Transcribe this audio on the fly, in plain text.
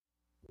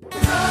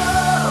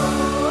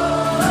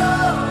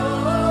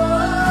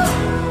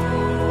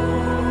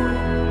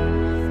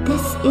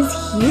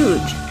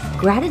huge.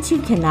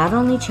 Gratitude can not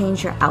only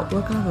change your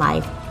outlook on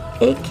life,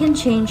 it can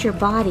change your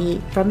body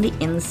from the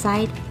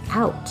inside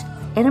out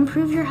and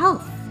improve your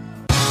health.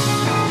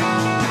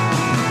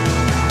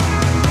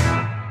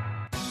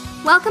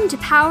 Welcome to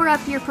Power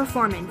Up Your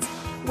Performance,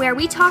 where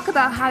we talk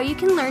about how you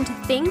can learn to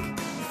think,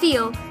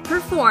 feel,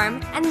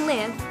 perform, and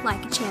live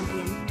like a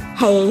champion.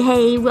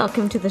 Hey,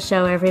 welcome to the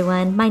show,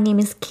 everyone. My name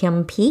is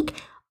Kim Peek.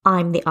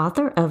 I'm the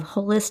author of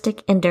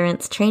Holistic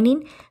Endurance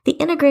Training, the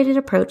integrated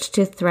approach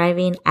to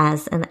thriving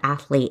as an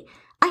athlete.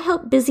 I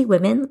help busy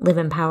women live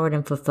empowered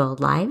and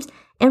fulfilled lives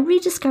and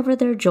rediscover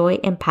their joy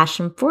and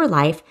passion for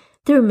life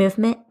through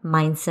movement,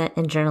 mindset,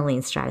 and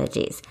journaling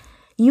strategies.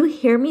 You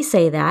hear me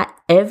say that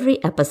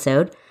every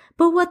episode,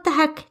 but what the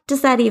heck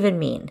does that even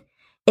mean?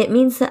 It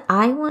means that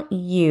I want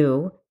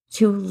you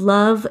to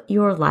love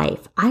your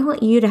life. I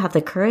want you to have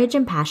the courage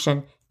and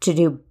passion to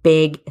do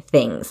big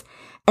things.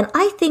 And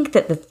I think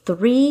that the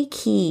 3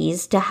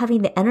 keys to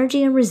having the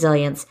energy and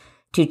resilience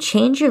to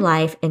change your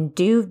life and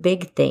do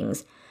big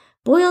things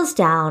boils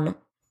down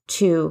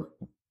to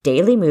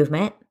daily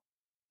movement.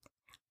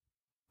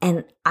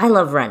 And I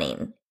love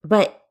running,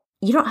 but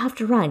you don't have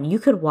to run. You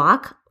could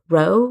walk,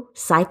 row,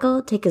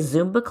 cycle, take a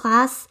Zumba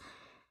class.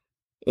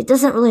 It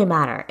doesn't really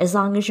matter as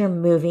long as you're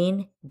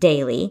moving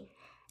daily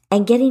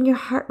and getting your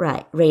heart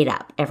rate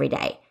up every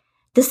day.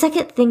 The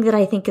second thing that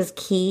I think is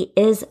key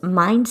is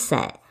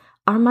mindset.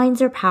 Our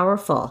minds are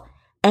powerful,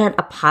 and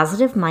a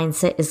positive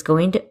mindset is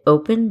going to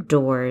open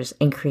doors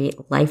and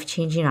create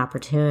life-changing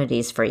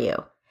opportunities for you.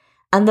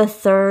 And the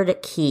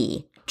third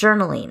key,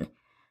 journaling.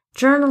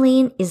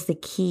 Journaling is the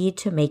key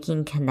to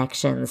making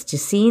connections, to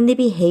seeing the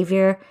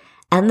behavior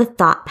and the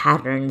thought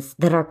patterns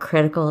that are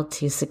critical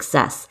to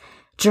success.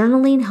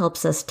 Journaling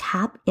helps us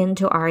tap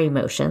into our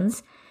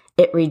emotions.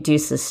 It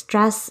reduces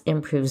stress,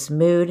 improves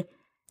mood,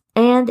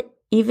 and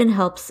even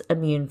helps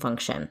immune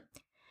function.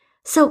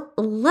 So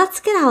let's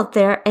get out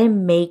there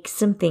and make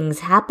some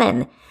things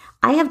happen.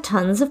 I have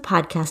tons of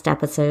podcast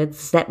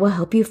episodes that will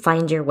help you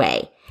find your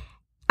way.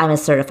 I'm a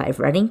certified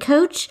running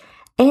coach,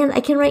 and I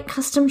can write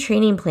custom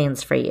training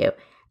plans for you.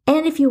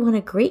 And if you want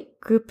a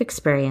great group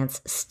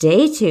experience,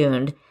 stay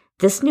tuned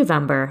this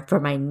November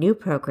for my new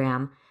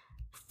program,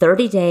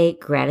 30-Day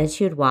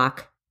Gratitude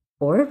Walk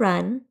or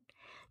Run,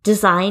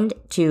 designed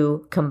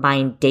to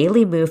combine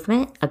daily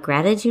movement, a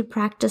gratitude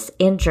practice,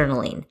 and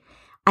journaling.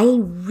 I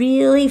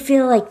really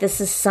feel like this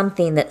is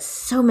something that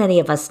so many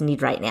of us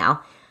need right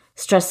now.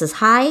 Stress is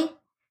high,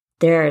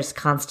 there's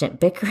constant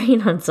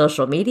bickering on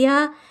social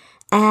media,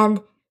 and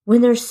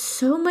when there's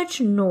so much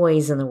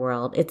noise in the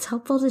world, it's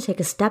helpful to take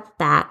a step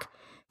back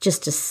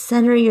just to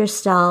center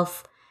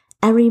yourself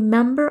and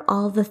remember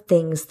all the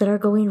things that are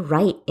going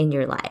right in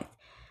your life,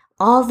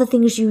 all the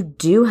things you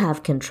do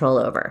have control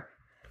over,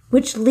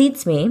 which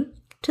leads me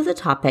to the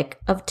topic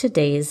of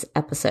today's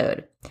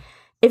episode.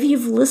 If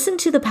you've listened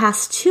to the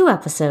past 2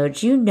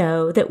 episodes, you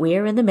know that we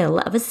are in the middle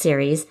of a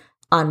series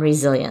on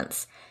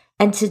resilience.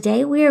 And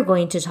today we are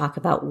going to talk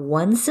about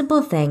one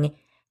simple thing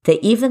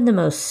that even the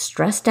most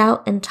stressed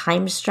out and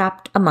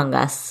time-strapped among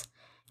us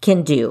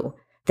can do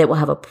that will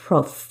have a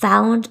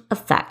profound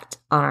effect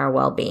on our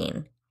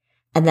well-being.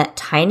 And that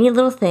tiny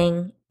little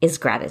thing is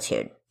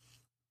gratitude.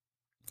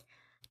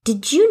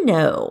 Did you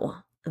know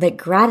that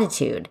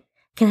gratitude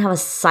can have a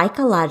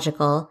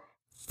psychological,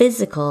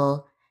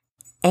 physical,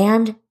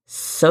 and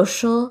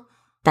social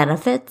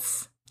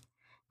benefits?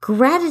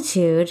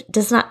 Gratitude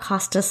does not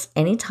cost us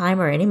any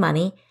time or any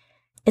money.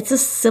 It's a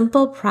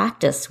simple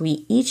practice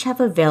we each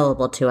have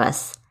available to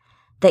us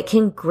that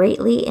can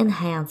greatly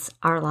enhance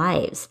our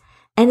lives.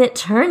 And it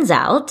turns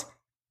out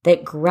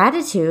that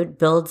gratitude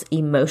builds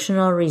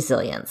emotional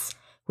resilience,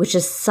 which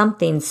is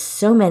something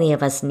so many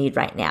of us need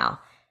right now.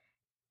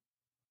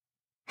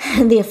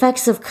 And the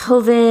effects of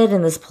COVID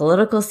and this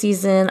political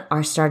season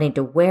are starting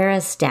to wear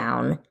us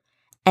down.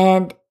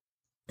 And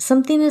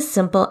something as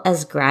simple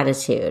as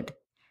gratitude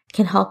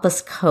can help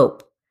us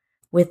cope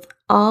with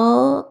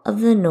all of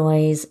the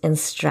noise and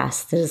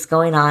stress that is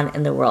going on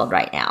in the world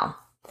right now.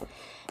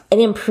 It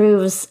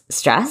improves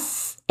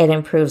stress. It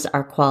improves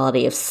our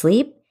quality of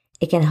sleep.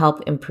 It can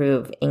help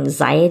improve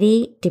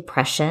anxiety,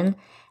 depression,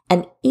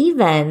 and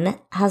even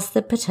has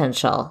the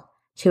potential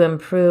to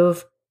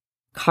improve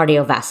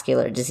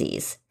cardiovascular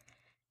disease.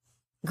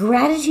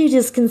 Gratitude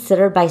is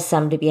considered by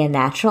some to be a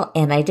natural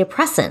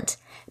antidepressant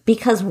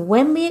because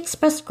when we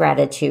express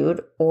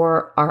gratitude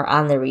or are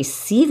on the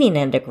receiving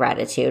end of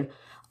gratitude,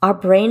 our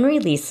brain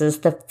releases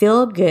the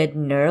feel-good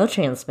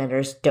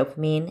neurotransmitters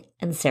dopamine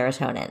and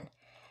serotonin.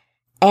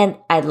 And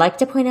I'd like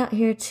to point out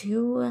here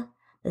too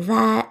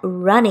that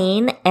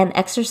running and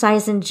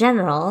exercise in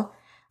general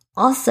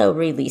also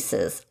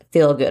releases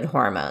feel-good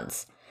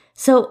hormones.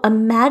 So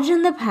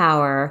imagine the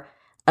power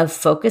of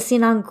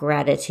focusing on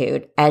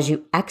gratitude as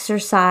you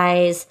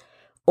exercise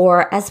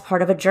or as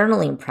part of a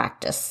journaling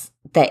practice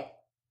that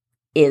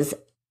is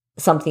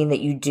something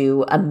that you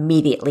do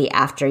immediately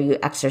after you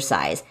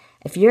exercise.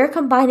 If you're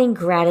combining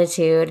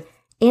gratitude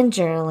and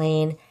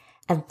journaling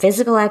and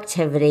physical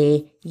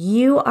activity,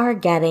 you are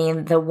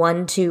getting the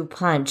 1-2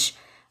 punch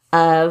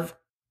of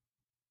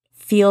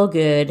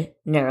feel-good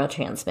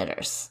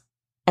neurotransmitters.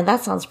 And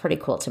that sounds pretty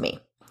cool to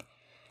me.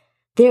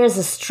 There is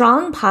a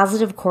strong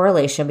positive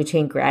correlation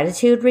between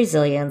gratitude,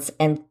 resilience,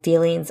 and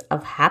feelings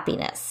of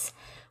happiness.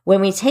 When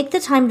we take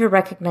the time to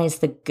recognize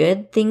the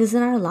good things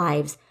in our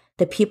lives,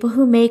 the people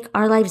who make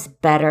our lives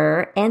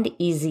better and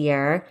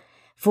easier,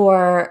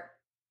 for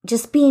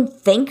just being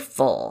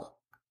thankful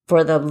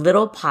for the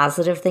little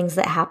positive things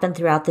that happen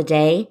throughout the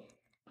day,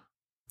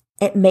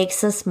 it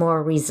makes us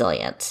more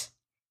resilient.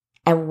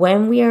 And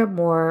when we are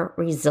more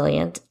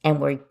resilient and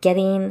we're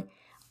getting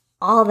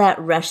all that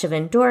rush of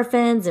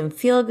endorphins and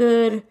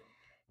feel-good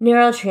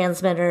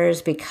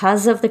neurotransmitters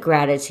because of the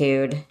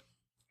gratitude,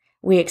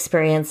 we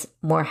experience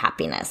more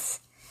happiness.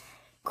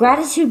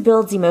 Gratitude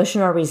builds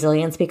emotional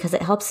resilience because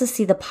it helps us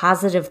see the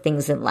positive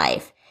things in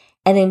life.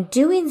 And in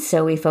doing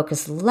so, we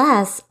focus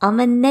less on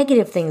the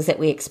negative things that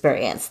we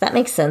experience. That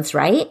makes sense,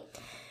 right?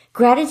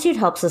 Gratitude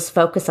helps us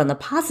focus on the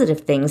positive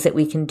things that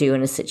we can do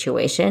in a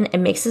situation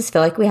and makes us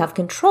feel like we have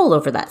control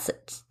over that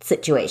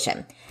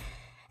situation.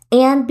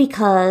 And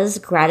because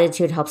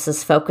gratitude helps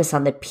us focus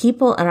on the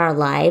people in our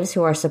lives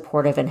who are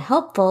supportive and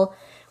helpful,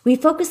 we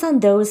focus on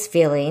those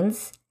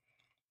feelings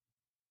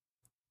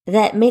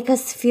that make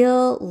us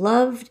feel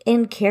loved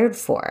and cared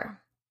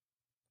for.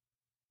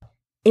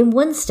 In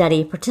one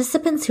study,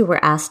 participants who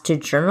were asked to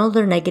journal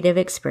their negative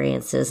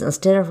experiences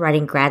instead of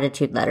writing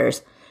gratitude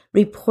letters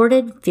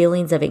reported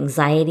feelings of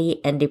anxiety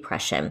and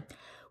depression,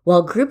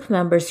 while group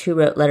members who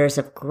wrote letters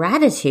of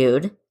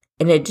gratitude,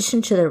 in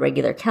addition to their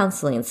regular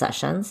counseling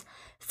sessions,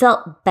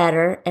 felt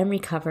better and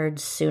recovered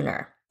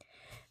sooner.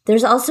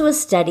 There's also a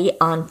study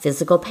on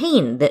physical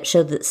pain that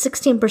showed that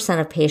 16%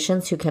 of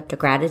patients who kept a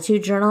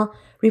gratitude journal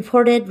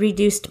reported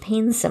reduced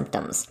pain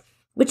symptoms,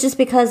 which is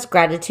because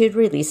gratitude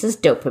releases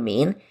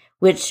dopamine,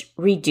 which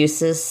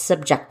reduces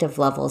subjective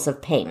levels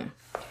of pain.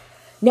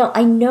 Now,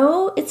 I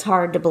know it's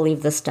hard to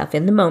believe this stuff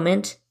in the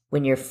moment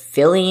when you're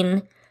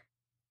feeling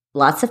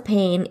lots of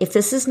pain if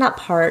this is not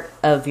part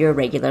of your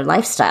regular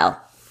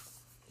lifestyle.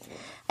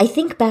 I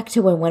think back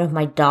to when one of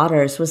my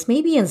daughters was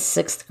maybe in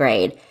 6th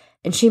grade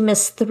and she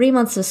missed 3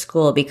 months of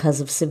school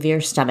because of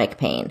severe stomach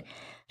pain.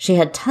 She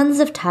had tons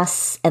of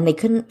tests and they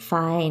couldn't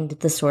find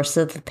the source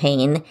of the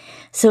pain,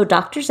 so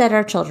doctors at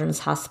our children's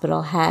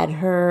hospital had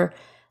her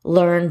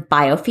learn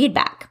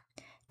biofeedback.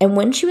 And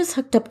when she was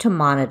hooked up to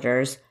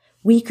monitors,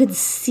 we could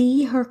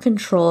see her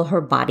control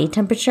her body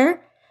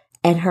temperature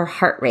and her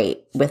heart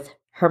rate with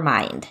her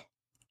mind.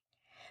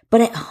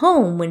 But at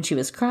home, when she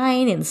was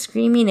crying and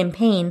screaming in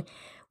pain,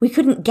 we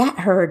couldn't get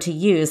her to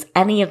use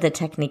any of the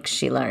techniques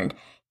she learned,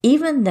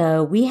 even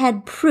though we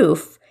had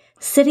proof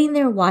sitting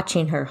there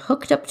watching her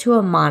hooked up to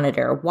a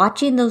monitor,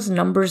 watching those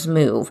numbers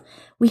move.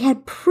 We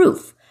had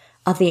proof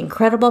of the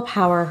incredible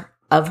power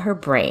of her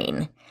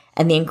brain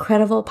and the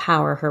incredible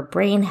power her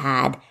brain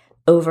had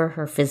over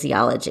her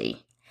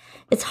physiology.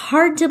 It's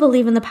hard to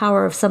believe in the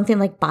power of something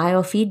like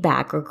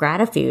biofeedback or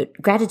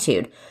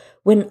gratitude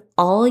when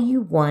all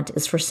you want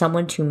is for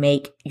someone to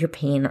make your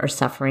pain or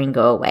suffering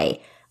go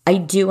away. I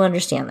do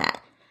understand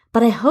that,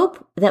 but I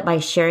hope that by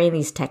sharing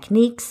these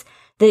techniques,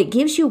 that it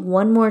gives you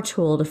one more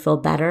tool to feel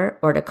better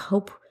or to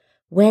cope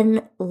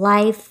when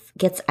life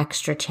gets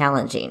extra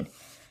challenging.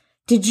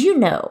 Did you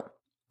know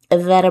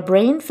that a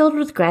brain filled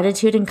with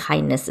gratitude and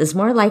kindness is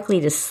more likely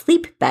to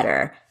sleep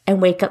better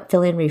and wake up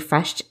feeling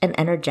refreshed and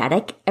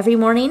energetic every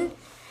morning?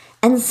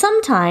 And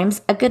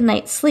sometimes a good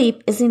night's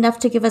sleep is enough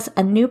to give us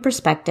a new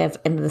perspective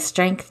and the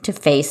strength to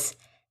face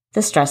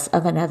the stress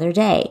of another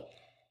day.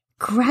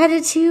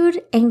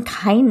 Gratitude and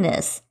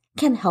kindness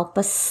can help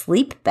us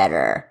sleep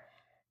better.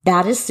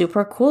 That is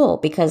super cool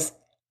because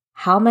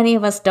how many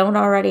of us don't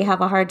already have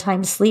a hard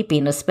time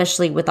sleeping,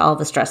 especially with all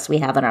the stress we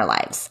have in our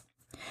lives?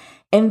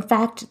 In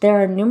fact,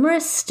 there are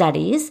numerous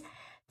studies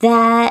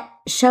that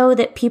show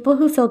that people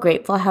who feel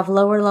grateful have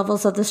lower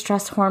levels of the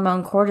stress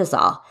hormone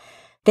cortisol.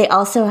 They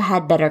also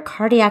had better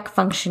cardiac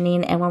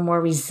functioning and were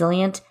more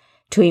resilient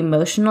to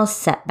emotional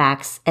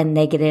setbacks and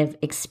negative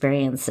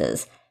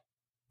experiences.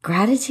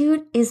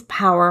 Gratitude is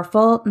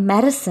powerful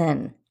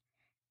medicine.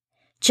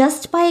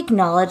 Just by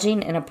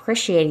acknowledging and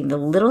appreciating the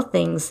little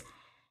things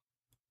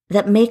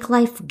that make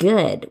life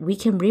good, we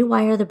can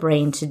rewire the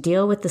brain to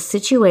deal with the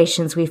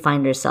situations we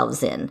find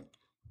ourselves in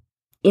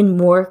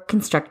more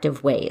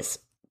constructive ways.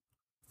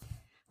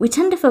 We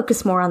tend to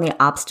focus more on the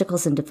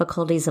obstacles and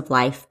difficulties of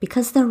life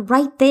because they're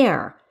right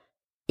there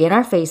in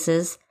our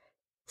faces,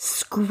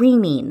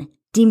 screaming,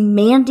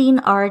 demanding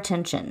our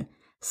attention.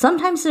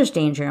 Sometimes there's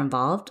danger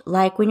involved,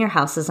 like when your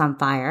house is on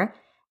fire,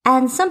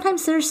 and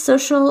sometimes there's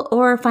social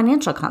or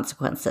financial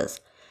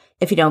consequences.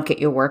 If you don't get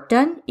your work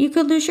done, you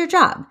could lose your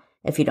job.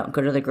 If you don't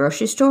go to the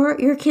grocery store,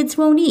 your kids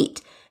won't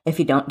eat. If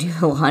you don't do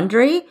the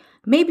laundry,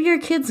 maybe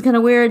your kid's going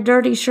to wear a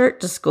dirty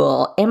shirt to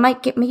school and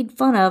might get made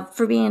fun of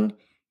for being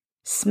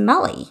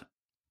smelly.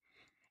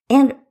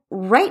 And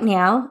right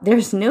now,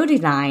 there's no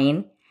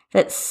denying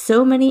that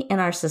so many in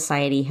our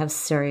society have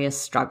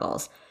serious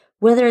struggles,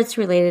 whether it's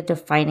related to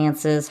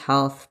finances,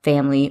 health,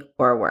 family,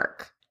 or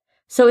work.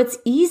 So it's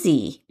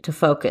easy to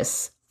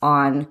focus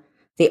on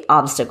the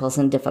obstacles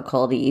and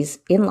difficulties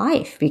in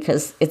life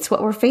because it's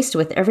what we're faced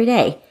with every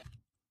day.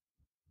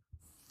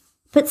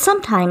 But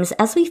sometimes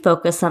as we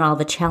focus on all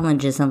the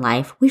challenges in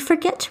life, we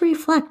forget to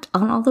reflect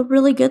on all the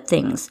really good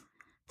things.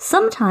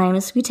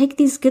 Sometimes we take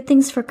these good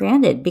things for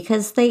granted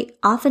because they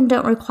often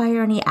don't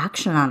require any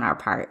action on our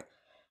part.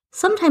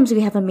 Sometimes we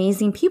have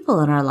amazing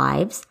people in our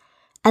lives,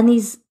 and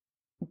these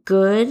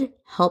good,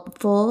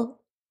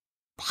 helpful,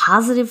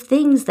 positive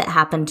things that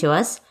happen to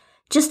us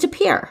just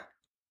appear.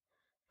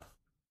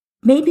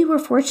 Maybe we're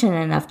fortunate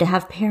enough to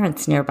have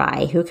parents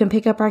nearby who can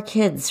pick up our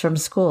kids from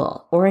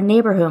school, or a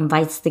neighbor who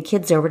invites the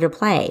kids over to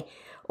play,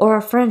 or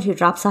a friend who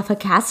drops off a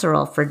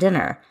casserole for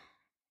dinner.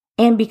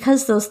 And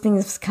because those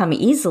things come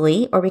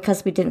easily, or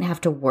because we didn't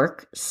have to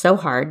work so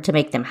hard to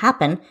make them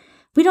happen,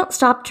 we don't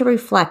stop to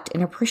reflect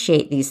and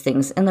appreciate these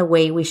things in the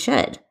way we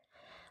should.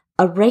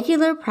 A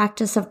regular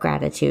practice of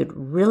gratitude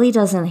really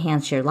does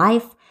enhance your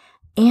life,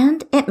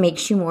 and it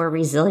makes you more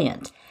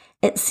resilient.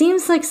 It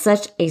seems like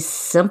such a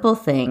simple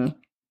thing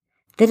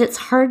that it's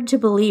hard to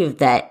believe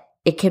that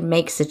it can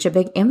make such a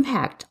big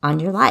impact on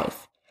your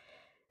life.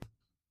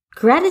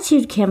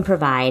 Gratitude can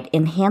provide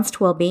enhanced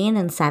well-being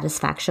and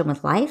satisfaction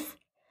with life,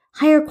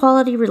 higher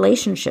quality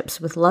relationships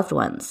with loved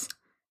ones,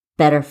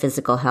 better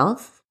physical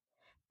health,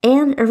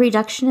 and a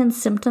reduction in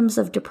symptoms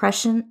of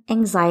depression,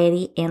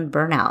 anxiety, and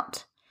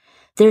burnout.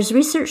 There's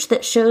research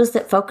that shows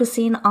that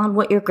focusing on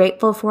what you're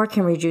grateful for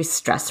can reduce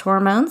stress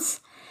hormones,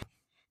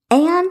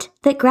 and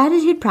that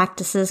gratitude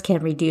practices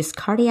can reduce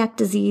cardiac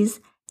disease,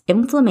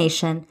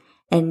 inflammation,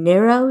 and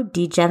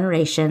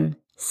neurodegeneration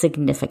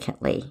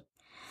significantly.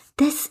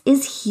 This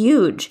is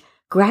huge.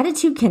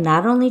 Gratitude can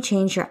not only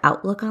change your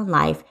outlook on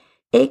life,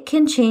 it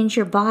can change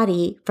your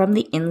body from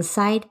the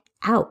inside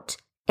out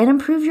and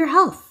improve your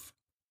health.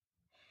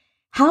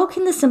 How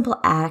can the simple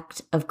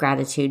act of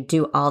gratitude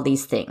do all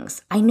these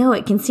things? I know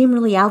it can seem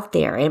really out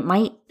there. It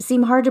might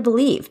seem hard to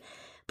believe,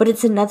 but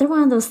it's another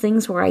one of those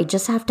things where I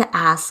just have to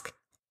ask,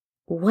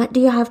 what do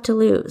you have to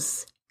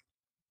lose?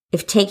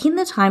 If taking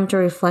the time to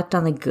reflect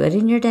on the good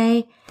in your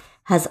day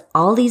has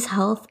all these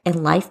health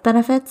and life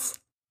benefits,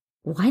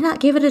 why not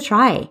give it a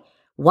try?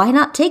 Why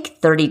not take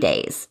 30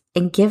 days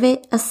and give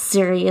it a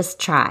serious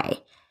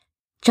try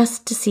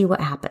just to see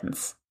what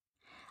happens?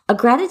 A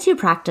gratitude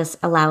practice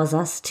allows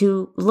us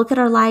to look at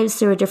our lives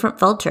through a different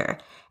filter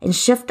and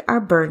shift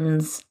our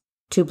burdens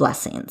to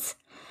blessings.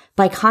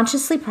 By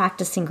consciously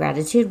practicing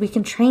gratitude, we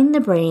can train the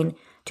brain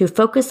to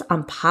focus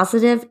on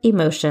positive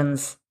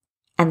emotions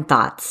and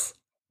thoughts,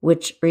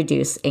 which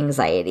reduce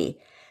anxiety.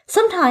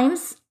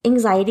 Sometimes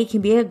anxiety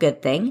can be a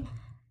good thing.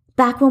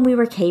 Back when we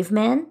were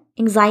cavemen,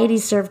 anxiety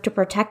served to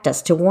protect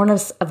us, to warn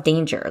us of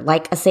danger,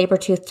 like a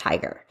saber-toothed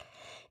tiger.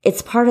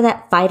 It's part of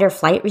that fight or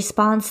flight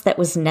response that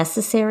was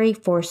necessary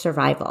for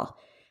survival.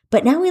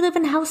 But now we live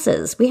in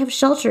houses. We have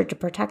shelter to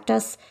protect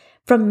us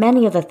from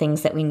many of the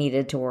things that we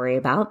needed to worry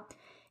about.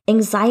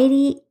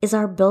 Anxiety is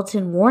our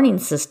built-in warning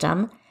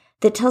system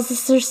that tells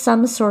us there's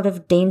some sort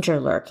of danger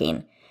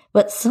lurking.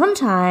 But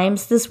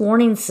sometimes this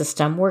warning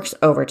system works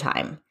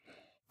overtime.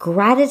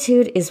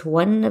 Gratitude is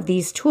one of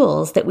these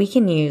tools that we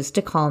can use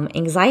to calm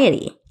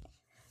anxiety.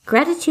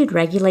 Gratitude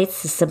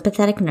regulates the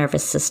sympathetic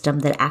nervous system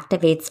that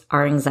activates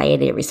our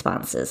anxiety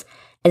responses,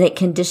 and it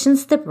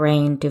conditions the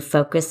brain to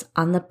focus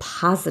on the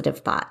positive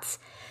thoughts.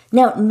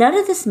 Now, none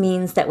of this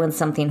means that when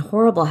something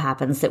horrible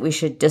happens that we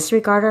should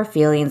disregard our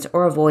feelings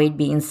or avoid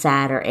being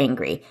sad or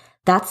angry.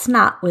 That's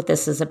not what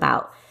this is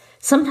about.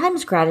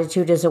 Sometimes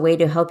gratitude is a way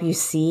to help you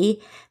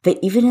see that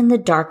even in the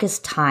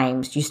darkest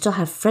times, you still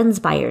have friends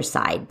by your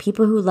side,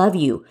 people who love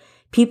you,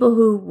 people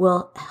who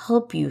will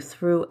help you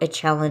through a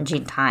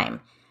challenging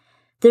time.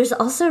 There's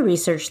also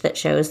research that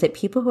shows that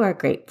people who are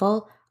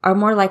grateful are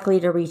more likely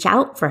to reach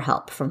out for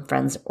help from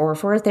friends or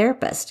for a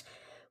therapist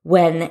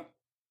when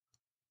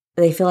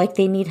they feel like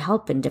they need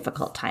help in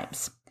difficult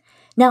times.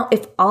 Now,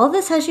 if all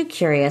this has you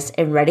curious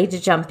and ready to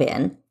jump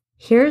in,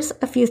 here's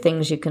a few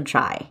things you can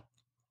try.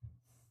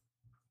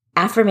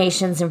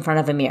 Affirmations in front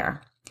of a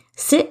mirror.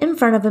 Sit in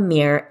front of a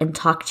mirror and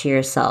talk to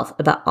yourself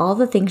about all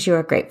the things you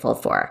are grateful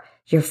for.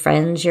 Your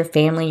friends, your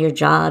family, your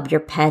job, your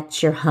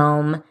pets, your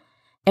home.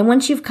 And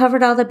once you've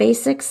covered all the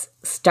basics,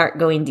 start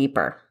going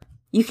deeper.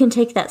 You can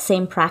take that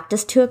same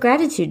practice to a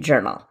gratitude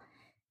journal.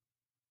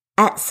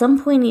 At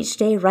some point each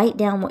day, write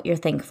down what you're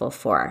thankful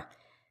for.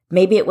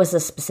 Maybe it was a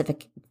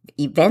specific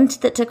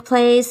event that took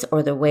place,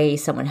 or the way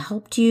someone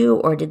helped you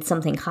or did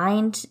something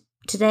kind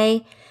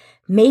today.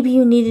 Maybe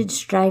you needed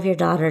to drive your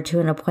daughter to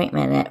an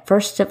appointment. At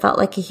first, it felt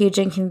like a huge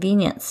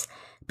inconvenience.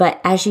 But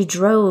as you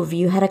drove,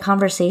 you had a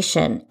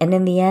conversation. And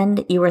in the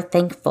end, you were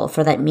thankful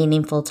for that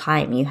meaningful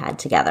time you had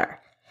together.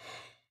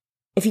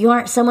 If you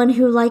aren't someone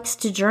who likes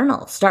to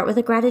journal, start with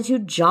a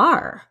gratitude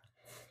jar.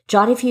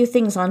 Jot a few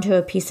things onto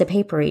a piece of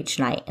paper each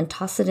night and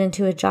toss it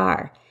into a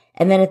jar.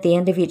 And then at the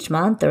end of each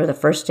month or the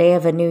first day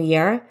of a new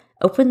year,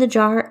 open the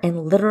jar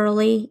and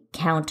literally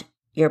count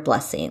your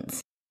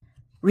blessings.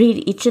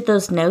 Read each of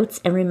those notes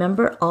and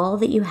remember all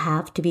that you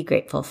have to be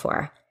grateful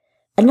for.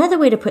 Another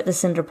way to put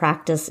this into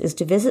practice is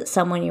to visit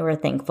someone you are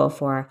thankful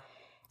for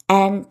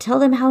and tell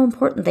them how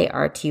important they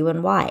are to you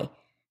and why.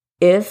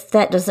 If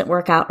that doesn't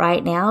work out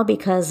right now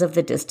because of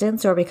the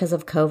distance or because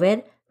of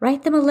COVID,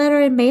 write them a letter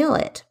and mail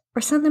it,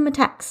 or send them a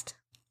text.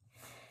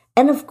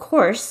 And of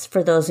course,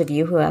 for those of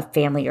you who have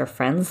family or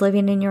friends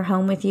living in your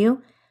home with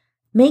you,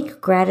 make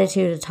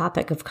gratitude a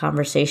topic of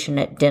conversation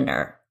at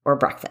dinner or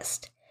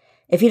breakfast.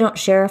 If you don't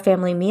share a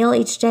family meal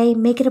each day,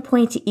 make it a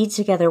point to eat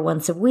together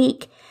once a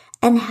week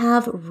and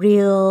have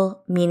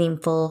real,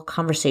 meaningful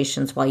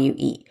conversations while you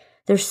eat.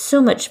 There's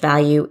so much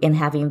value in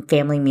having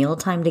family meal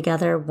time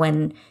together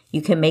when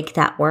you can make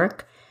that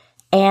work.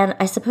 And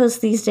I suppose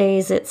these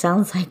days it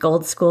sounds like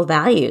old school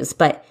values,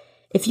 but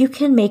if you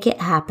can make it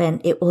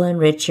happen, it will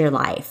enrich your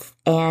life.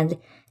 And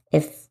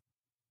if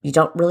you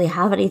don't really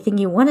have anything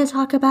you want to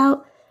talk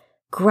about,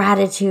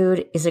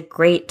 gratitude is a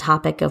great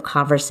topic of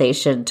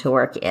conversation to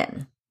work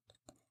in.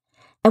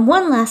 And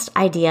one last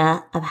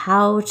idea of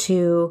how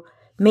to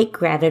make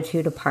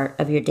gratitude a part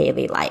of your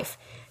daily life.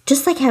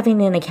 Just like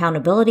having an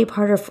accountability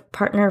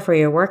partner for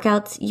your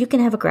workouts, you can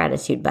have a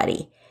gratitude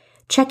buddy.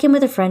 Check in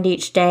with a friend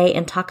each day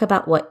and talk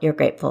about what you're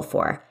grateful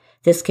for.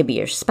 This could be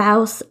your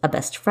spouse, a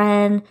best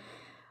friend,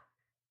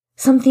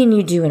 something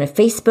you do in a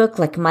Facebook,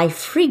 like my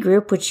free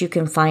group, which you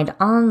can find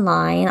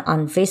online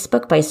on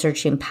Facebook by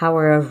searching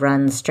Power of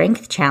Run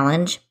Strength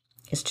Challenge.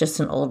 It's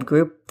just an old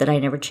group that I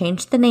never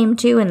changed the name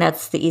to, and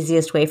that's the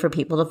easiest way for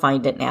people to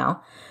find it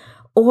now.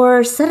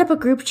 Or set up a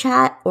group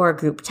chat or a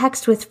group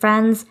text with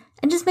friends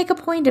and just make a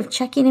point of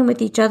checking in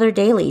with each other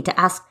daily to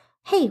ask,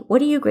 hey,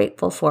 what are you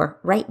grateful for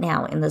right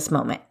now in this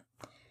moment?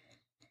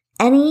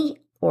 Any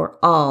or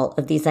all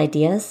of these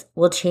ideas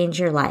will change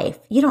your life.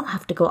 You don't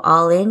have to go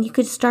all in. You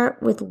could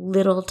start with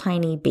little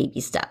tiny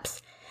baby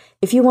steps.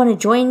 If you want to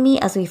join me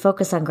as we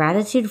focus on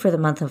gratitude for the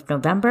month of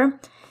November,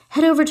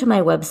 head over to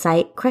my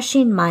website,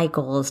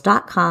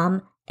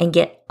 crushingmygoals.com, and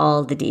get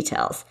all the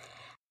details.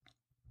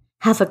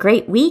 Have a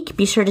great week.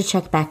 Be sure to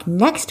check back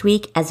next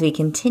week as we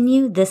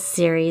continue this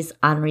series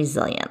on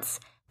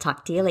resilience.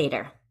 Talk to you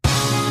later.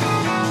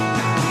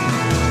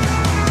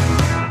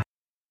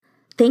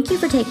 Thank you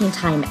for taking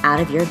time out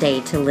of your day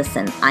to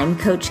listen. I'm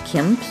Coach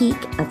Kim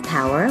Peek of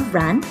Power of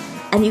Run,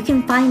 and you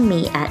can find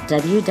me at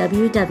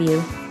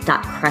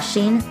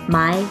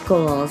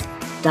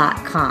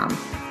www.crushingmygoals.com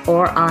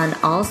or on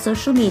all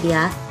social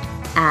media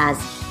as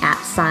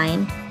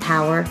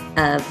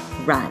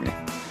 @PowerOfRun.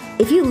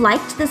 If you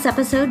liked this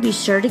episode, be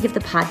sure to give the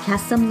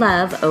podcast some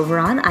love over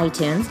on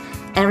iTunes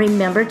and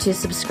remember to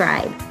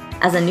subscribe.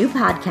 As a new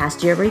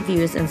podcast, your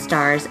reviews and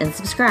stars and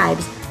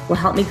subscribes will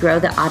help me grow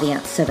the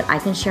audience so that I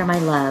can share my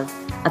love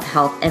of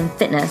health and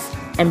fitness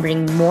and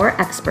bring more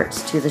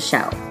experts to the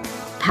show.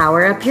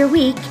 Power up your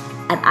week,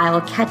 and I will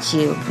catch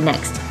you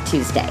next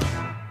Tuesday.